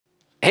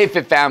Hey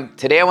Fit Fam,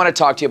 today I want to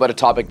talk to you about a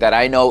topic that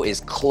I know is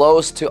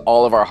close to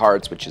all of our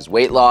hearts, which is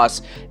weight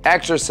loss,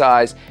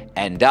 exercise,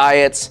 and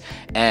diets.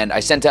 And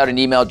I sent out an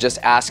email just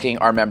asking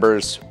our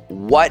members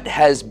what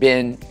has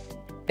been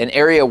an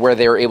area where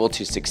they were able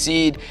to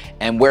succeed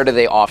and where do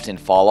they often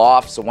fall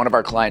off. So one of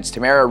our clients,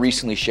 Tamara,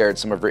 recently shared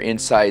some of her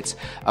insights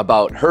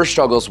about her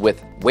struggles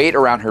with weight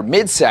around her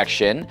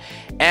midsection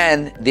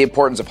and the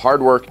importance of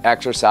hard work,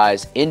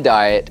 exercise, and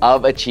diet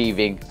of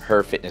achieving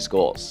her fitness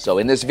goals. So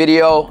in this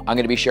video, I'm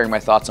gonna be sharing my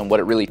thoughts on what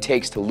it really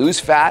takes to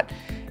lose fat,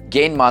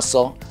 gain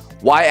muscle,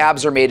 why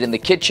abs are made in the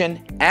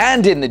kitchen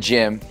and in the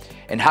gym,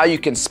 and how you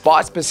can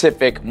spot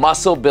specific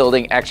muscle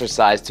building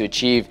exercise to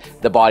achieve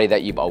the body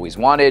that you've always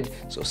wanted.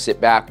 So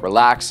sit back,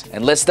 relax,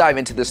 and let's dive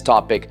into this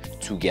topic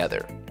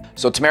together.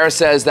 So Tamara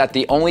says that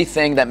the only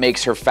thing that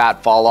makes her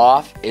fat fall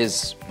off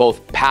is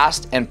both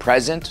past and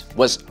present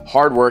was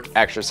hard work,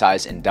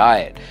 exercise, and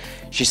diet.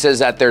 She says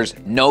that there's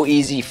no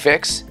easy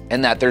fix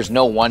and that there's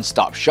no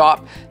one-stop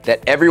shop,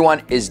 that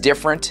everyone is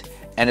different.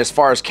 And as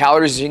far as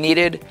calories you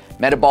needed,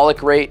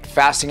 metabolic rate,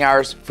 fasting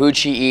hours, food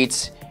she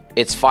eats,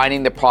 it's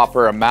finding the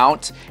proper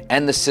amount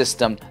and the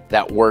system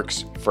that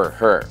works for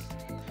her.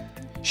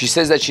 She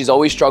says that she's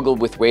always struggled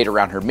with weight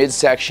around her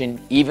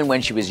midsection. Even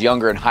when she was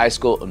younger in high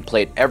school and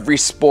played every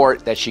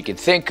sport that she could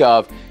think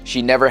of,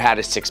 she never had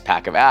a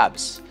six-pack of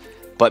abs.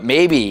 But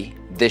maybe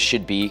this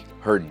should be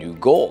her new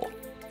goal.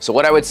 So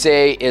what I would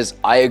say is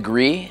I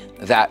agree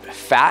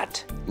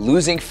that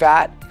losing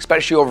fat,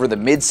 especially over the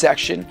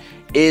midsection,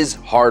 is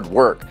hard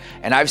work.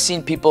 And I've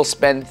seen people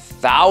spend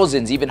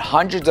thousands, even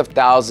hundreds of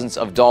thousands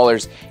of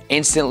dollars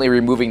instantly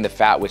removing the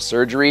fat with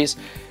surgeries.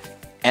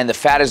 And the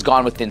fat is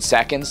gone within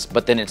seconds,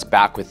 but then it's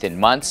back within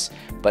months,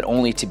 but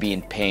only to be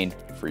in pain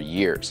for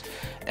years.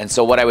 And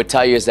so what I would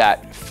tell you is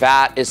that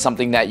fat is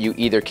something that you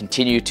either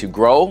continue to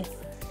grow,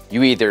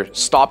 you either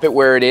stop it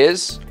where it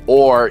is,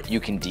 or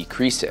you can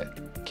decrease it,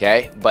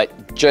 okay?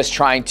 But just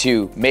trying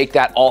to make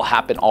that all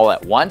happen all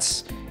at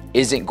once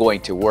isn't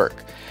going to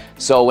work.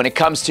 So when it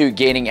comes to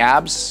gaining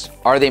abs,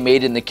 are they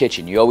made in the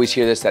kitchen? You always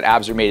hear this, that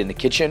abs are made in the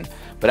kitchen,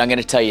 but I'm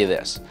gonna tell you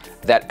this,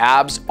 that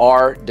abs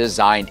are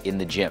designed in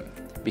the gym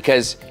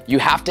because you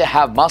have to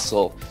have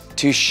muscle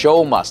to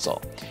show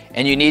muscle.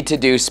 And you need to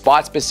do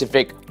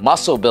spot-specific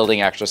muscle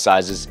building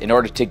exercises in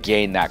order to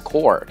gain that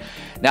core.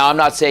 Now, I'm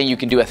not saying you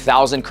can do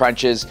 1,000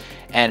 crunches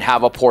and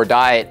have a poor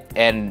diet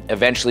and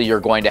eventually you're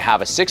going to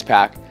have a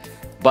six-pack,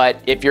 but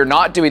if you're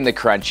not doing the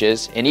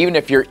crunches, and even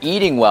if you're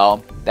eating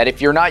well, that if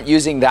you're not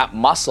using that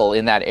muscle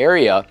in that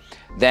area,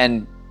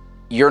 then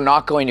you're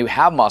not going to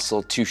have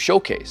muscle to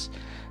showcase.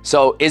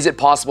 So is it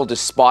possible to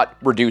spot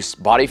reduce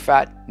body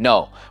fat?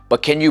 No.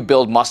 But can you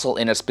build muscle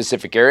in a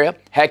specific area?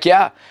 Heck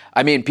yeah.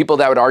 I mean, people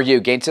that would argue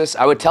against this,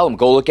 I would tell them,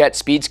 go look at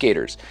speed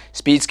skaters.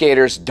 Speed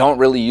skaters don't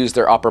really use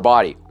their upper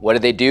body.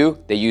 What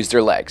do? They use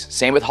their legs.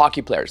 Same with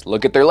hockey players.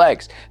 Look at their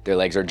legs. Their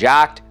legs are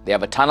jacked. They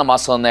have a ton of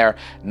muscle in there,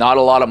 not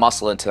a lot of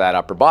muscle into that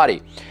upper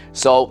body.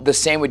 So the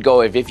same would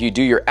go if you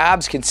do your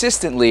abs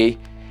consistently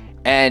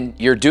and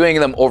you're doing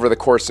them over the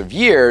course of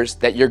years,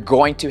 that you're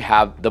going to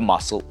have the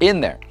muscle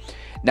in there.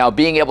 Now,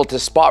 being able to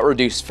spot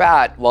reduce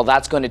fat, well,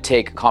 that's going to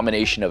take a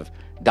combination of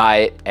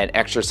diet and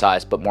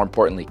exercise, but more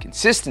importantly,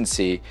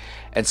 consistency.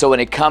 And so when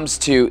it comes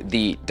to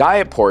the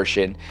diet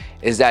portion,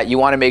 is that you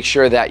want to make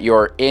sure that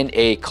you're in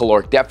a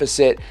caloric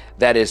deficit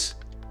that is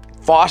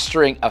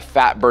fostering a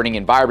fat burning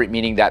environment,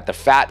 meaning that the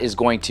fat is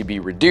going to be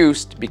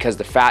reduced because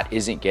the fat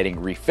isn't getting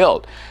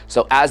refilled.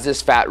 So as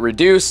this fat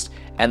reduced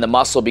and the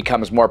muscle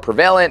becomes more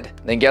prevalent,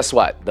 then guess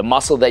what? The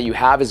muscle that you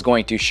have is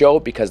going to show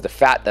because the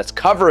fat that's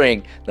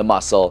covering the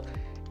muscle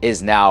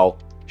is now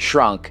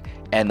shrunk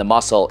and the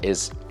muscle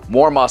is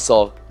more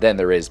muscle than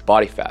there is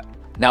body fat.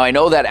 Now, I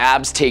know that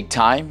abs take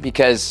time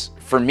because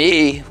for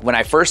me, when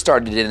I first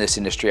started in this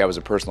industry, I was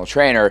a personal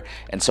trainer.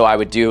 And so I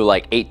would do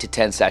like 8 to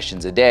 10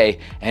 sessions a day.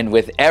 And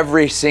with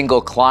every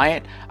single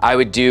client, I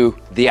would do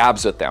the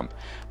abs with them.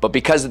 But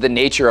because of the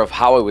nature of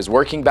how I was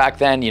working back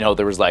then, you know,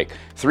 there was like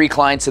 3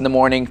 clients in the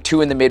morning,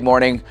 2 in the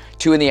mid-morning,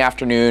 2 in the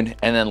afternoon,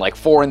 and then like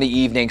 4 in the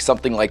evening,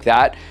 something like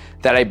that,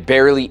 that I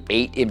barely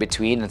ate in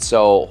between. And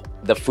so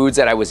the foods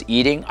that I was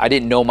eating, I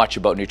didn't know much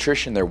about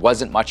nutrition. There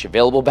wasn't much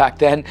available back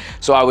then.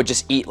 So I would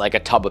just eat like a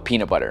tub of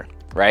peanut butter,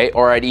 right?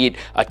 Or I'd eat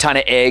a ton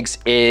of eggs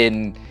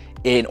in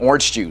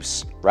orange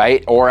juice,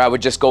 right? Or I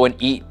would just go and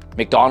eat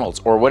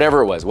McDonald's or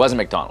whatever it was. It wasn't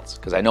McDonald's,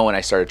 because I know when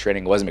I started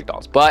training, it wasn't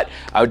McDonald's. But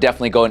I would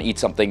definitely go and eat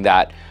something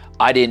that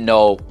I didn't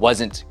know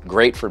wasn't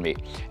great for me.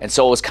 And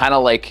so it was kind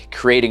of like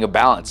creating a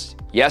balance.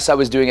 Yes, I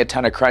was doing a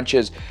ton of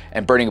crunches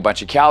and burning a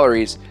bunch of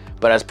calories,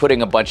 but I was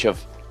putting a bunch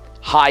of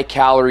high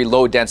calorie,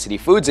 low density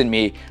foods in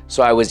me.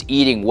 So I was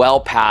eating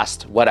well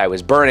past what I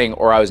was burning,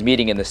 or I was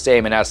meeting in the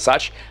same. And as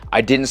such,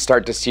 I didn't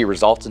start to see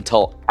results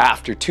until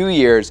after 2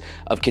 years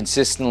of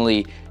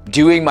consistently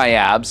doing my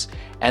abs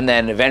and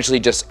then eventually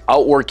just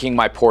outworking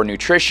my poor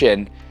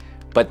nutrition.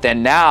 But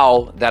then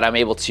now that I'm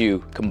able to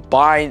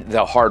combine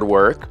the hard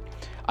work,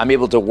 I'm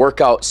able to work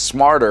out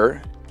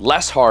smarter,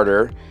 less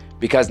harder,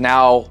 because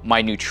now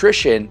my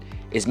nutrition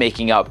is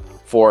making up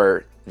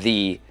for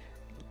the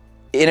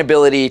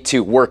inability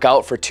to work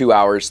out for 2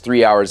 hours,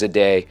 3 hours a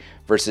day,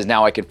 versus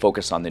now I can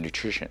focus on the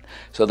nutrition.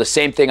 So the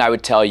same thing I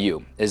would tell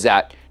you is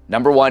that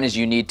number one is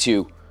you need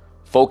to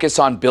focus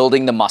on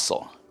building the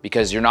muscle,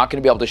 because you're not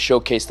going to be able to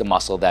showcase the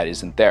muscle that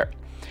isn't there.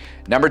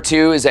 Number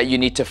two is that you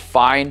need to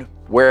find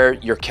where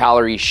your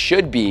calories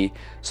should be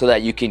so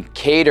that you can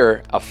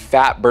cater a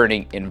fat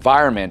burning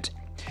environment.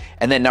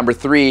 And then number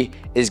three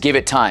is give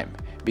it time,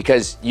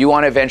 because you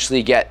want to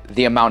eventually get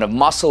the amount of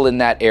muscle in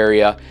that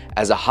area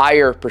as a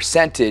higher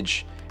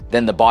percentage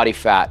than the body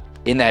fat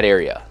in that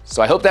area.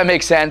 So I hope that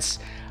makes sense.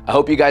 I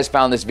hope you guys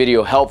found this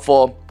video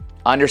helpful.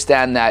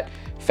 Understand that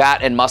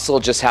fat and muscle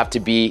just have to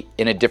be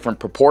in a different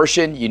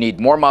proportion. You need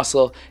more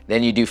muscle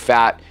than you do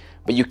fat,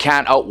 but you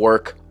can't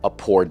outwork a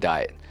poor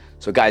diet.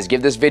 So guys,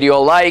 give this video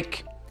a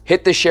like,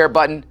 hit the share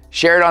button,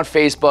 share it on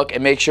Facebook,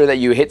 and make sure that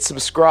you hit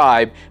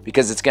subscribe,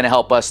 because it's gonna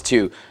help us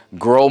to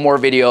grow more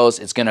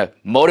videos. It's gonna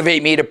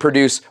motivate me to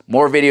produce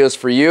more videos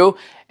for you,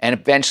 and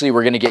eventually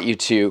we're gonna get you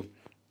to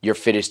your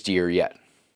fittest year yet.